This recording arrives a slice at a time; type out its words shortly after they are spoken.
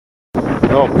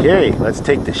Okay, let's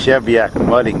take the cheviac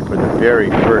mudding for the very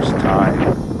first time.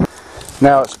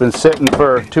 Now it's been sitting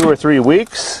for 2 or 3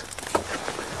 weeks.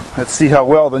 Let's see how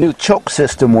well the new choke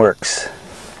system works.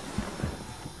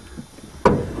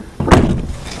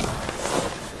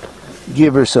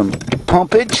 Give her some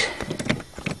pumpage.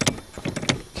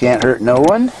 Can't hurt no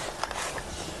one.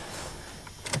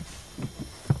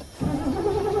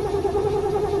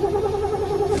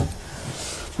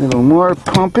 A little more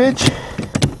pumpage.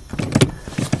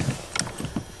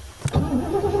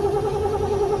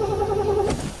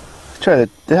 Try to,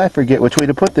 I forget which way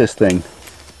to put this thing.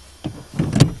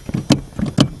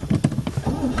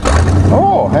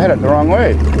 Oh, I had it the wrong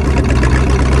way.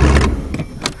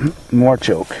 More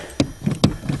choke.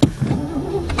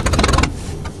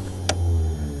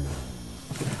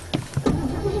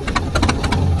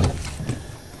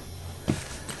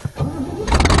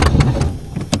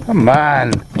 Come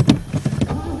on.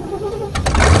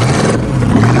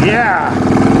 Yeah.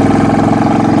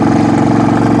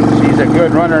 She's a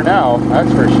good runner now,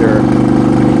 that's for sure.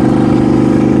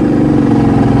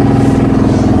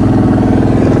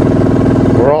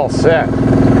 We're all set.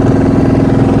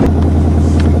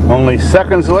 Only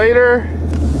seconds later,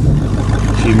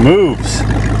 she moves.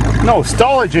 No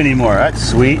stallage anymore, that's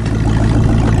sweet.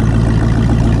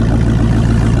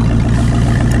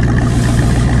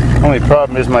 Only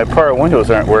problem is my power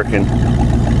windows aren't working.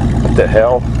 What the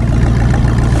hell?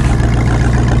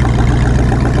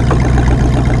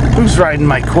 Who's riding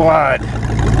my quad? You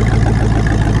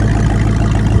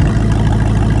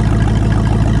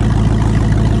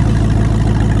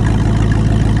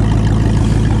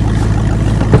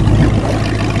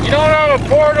don't have a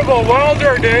portable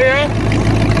welder, do you?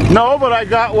 No, but I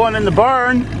got one in the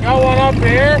barn. Got one up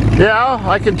here? Yeah,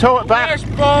 I can tow it back.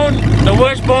 The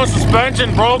wishbone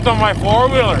suspension broke on my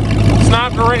four-wheeler.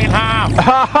 Snapped it right in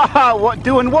half. What?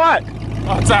 Doing what?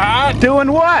 What's that?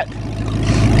 Doing what?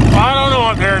 I don't know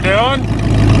what they're doing.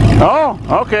 Oh,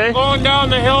 okay. Going down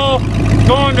the hill,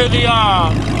 going to the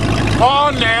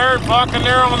pond there, fucking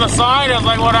there on the side. I was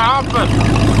like, what happened?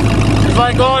 It's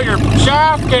like, oh, your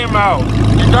shaft came out.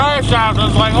 Your drive shaft. I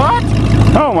was like, what?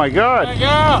 Oh my God. Like,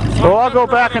 yeah. So well, I'll go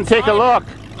back and take a look.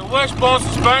 The wishbone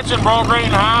suspension broke right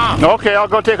in half. Okay, I'll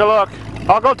go take a look.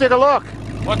 I'll go take a look.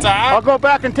 What's that? I'll go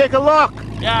back and take a look.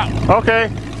 Yeah.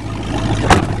 Okay.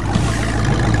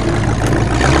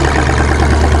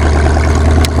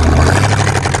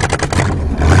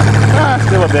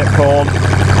 Still a bit cold.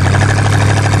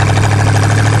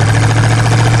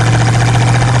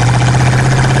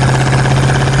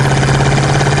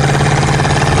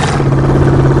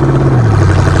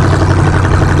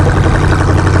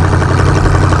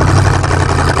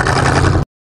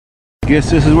 Guess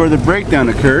this is where the breakdown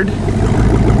occurred.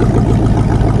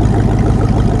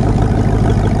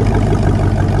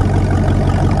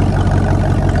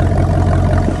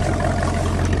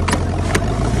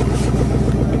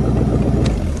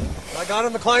 Got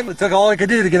him to climb. It took all I could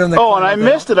do to get him to Oh, and I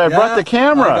missed it. I brought the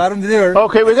camera. I got him to do it.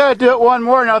 Okay, we got to do it one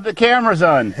more now that the camera's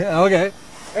on. Yeah, okay.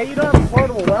 Hey, you don't have a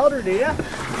portable welder, do you?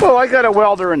 Well, I got a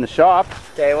welder in the shop.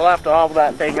 Okay, we'll have to haul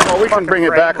that thing. Oh, we can bring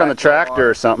it back on the tractor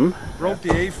or something. Broke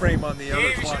the A-frame on the other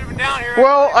You should one. have been down here.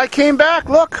 Well, I came back.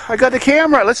 Look, I got the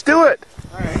camera. Let's do it.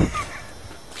 Alright.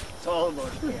 It's all about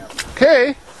the camera.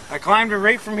 Okay. I climbed it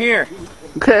right from here.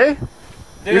 Okay.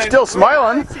 You're still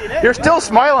smiling. You're still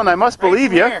smiling. I must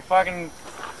believe you. Here, fucking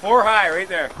 4 high, right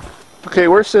there. Okay,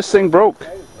 where's this thing broke?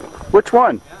 Which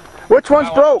one? Which one's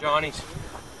broke? Johnny's.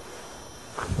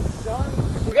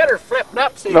 We got her flipped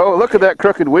up, see? Oh, look at that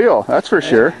crooked wheel. That's for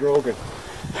sure. Broken.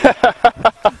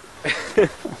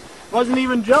 Wasn't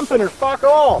even jumping or fuck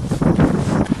all.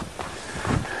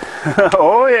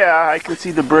 Oh yeah, I can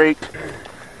see the brake.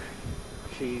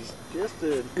 She's just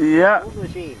a Yeah, old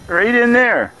machine. right in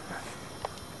there.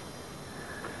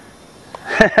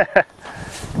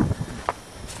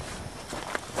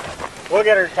 We'll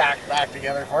get her tacked back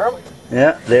together for him.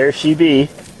 Yeah, there she be.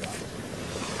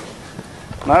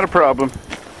 Not a problem.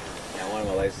 Yeah, one of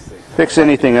my licenses. Fix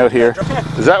anything out here.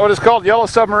 Is that what it's called? Yellow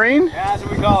submarine? Yeah, that's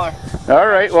what we call her. All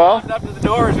right, well. Up to the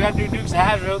doors, we have to do Dukes of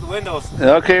Hazzard out the windows.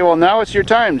 Okay, well now it's your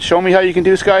time. Show me how you can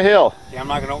do Sky Hill. Yeah, I'm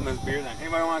not gonna open this beer then.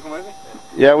 Anybody want to come with me?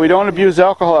 Yeah, we don't abuse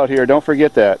alcohol out here. Don't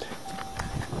forget that.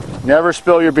 Never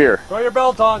spill your beer. Throw your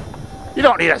belt on. You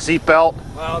don't need a seatbelt.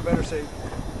 Well, better say.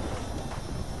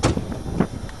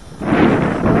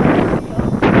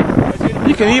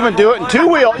 You can even do it in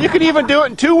two-wheel. You can even do it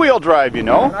in two-wheel drive, you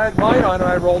know. I had mine on and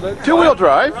I rolled it. Two-wheel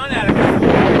drive. Run at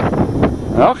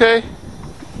it. Okay.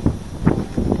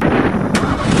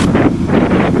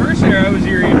 First year I was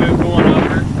here, you moved going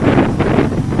over.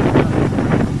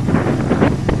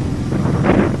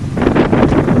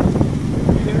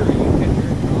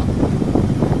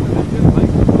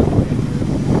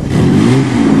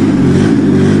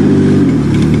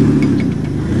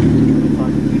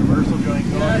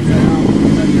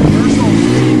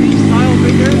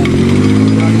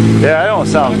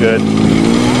 sound good.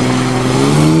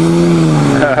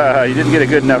 You didn't get a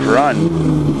good enough run.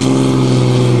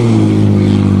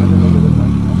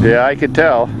 Yeah, I could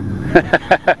tell.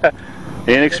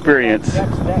 Inexperience.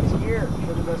 Next year,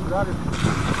 for the best rudder.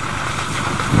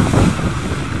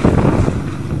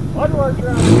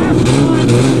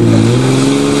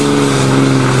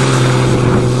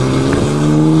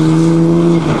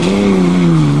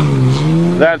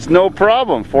 That's no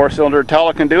problem. 4-cylinder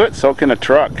Tala can do it, so can a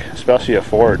truck, especially a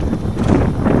Ford.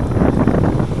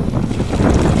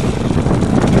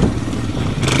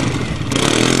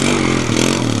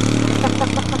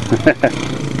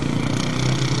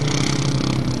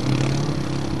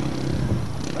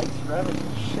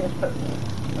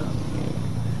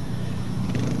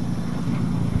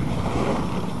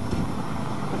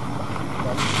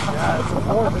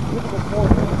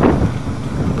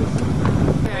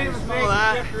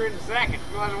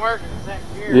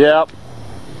 Yep.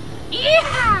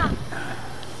 Yeah!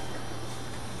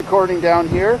 Recording down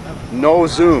here, no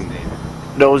zoom.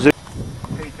 No zoom.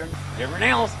 Different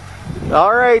else.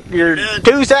 All right, you're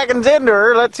 2 seconds into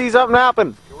her. Let's see something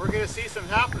happen. We're going to see some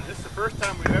happen. This is the first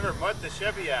time we've ever mud the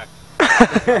cheviac.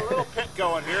 Got a little pit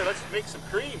going here. Let's make some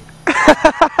cream.